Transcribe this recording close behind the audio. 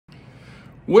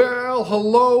Well,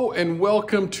 hello and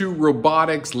welcome to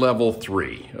Robotics Level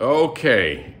 3.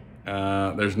 Okay,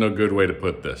 there's no good way to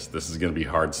put this. This is going to be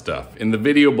hard stuff. In the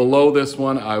video below this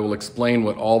one, I will explain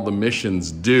what all the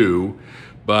missions do,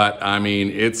 but I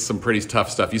mean, it's some pretty tough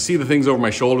stuff. You see the things over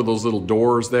my shoulder, those little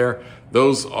doors there?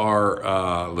 Those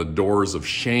are the doors of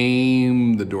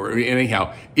shame,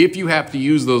 anyhow, if you have to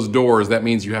use those doors, that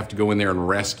means you have to go in there and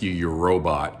rescue your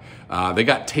robot. They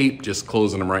got tape just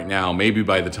closing them right now. Maybe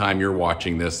by the time you're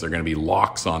watching this, they're gonna be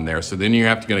locks on there. So then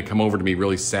you're gonna come over to me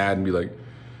really sad and be like,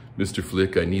 Mr.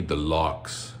 Flick, I need the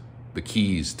locks, the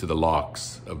keys to the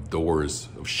locks of doors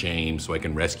of shame so I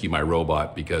can rescue my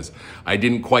robot because I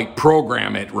didn't quite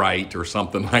program it right or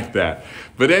something like that.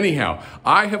 But anyhow,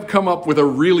 I have come up with a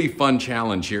really fun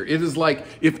challenge here. It is like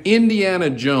if Indiana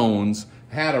Jones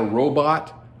had a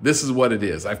robot, this is what it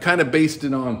is. I've kind of based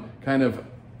it on kind of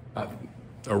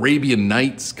Arabian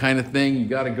Nights kind of thing. You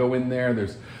got to go in there.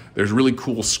 There's really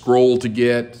cool scroll to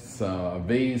get, a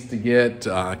vase to get,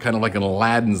 kind of like an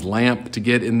Aladdin's lamp to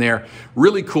get in there.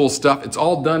 Really cool stuff. It's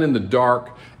all done in the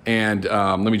dark. And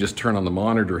let me just turn on the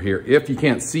monitor here. If you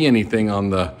can't see anything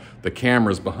on the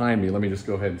cameras behind me, let me just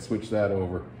go ahead and switch that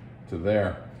over to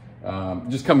there.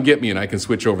 Just come get me and I can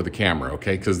switch over the camera,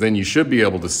 okay? Because then you should be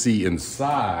able to see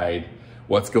inside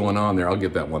what's going on there. I'll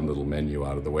get that one little menu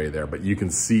out of the way there, but you can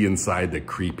see inside the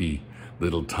creepy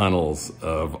little tunnels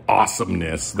of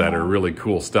awesomeness that are really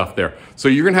cool stuff there. So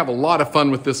you're gonna have a lot of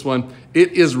fun with this one.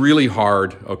 It is really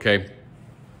hard, okay?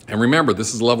 And remember,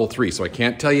 this is level 3, so I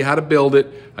can't tell you how to build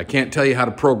it. I can't tell you how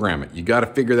to program it. You gotta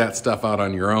figure that stuff out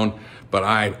on your own, but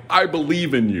I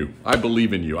believe in you. I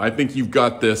believe in you. I think you've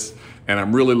got this, and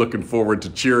I'm really looking forward to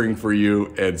cheering for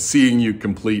you and seeing you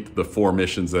complete the 4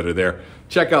 missions that are there.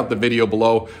 Check out the video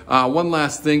below. One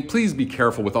last thing, please be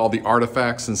careful with all the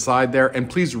artifacts inside there, and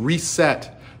please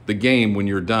reset the game when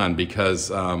you're done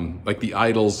because like the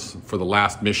idols for the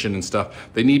last mission and stuff,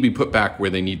 they need to be put back where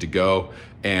they need to go,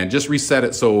 and just reset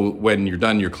it so when you're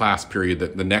done your class period,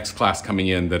 that the next class coming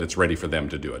in, that it's ready for them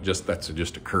to do it. That's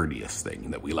just a courteous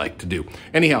thing that we like to do.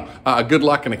 Anyhow, good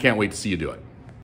luck, and I can't wait to see you do it.